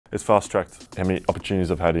It's fast-tracked how many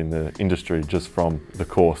opportunities I've had in the industry just from the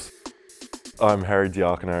course. I'm Harry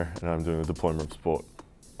Diacono and I'm doing the deployment of sport.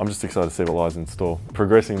 I'm just excited to see what lies in store.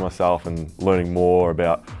 Progressing myself and learning more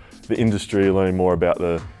about the industry, learning more about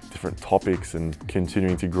the different topics and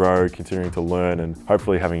continuing to grow, continuing to learn and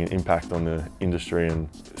hopefully having an impact on the industry and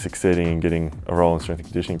succeeding in getting a role in strength and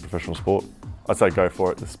conditioning professional sport. I'd say go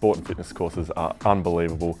for it. The sport and fitness courses are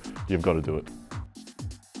unbelievable. You've got to do it.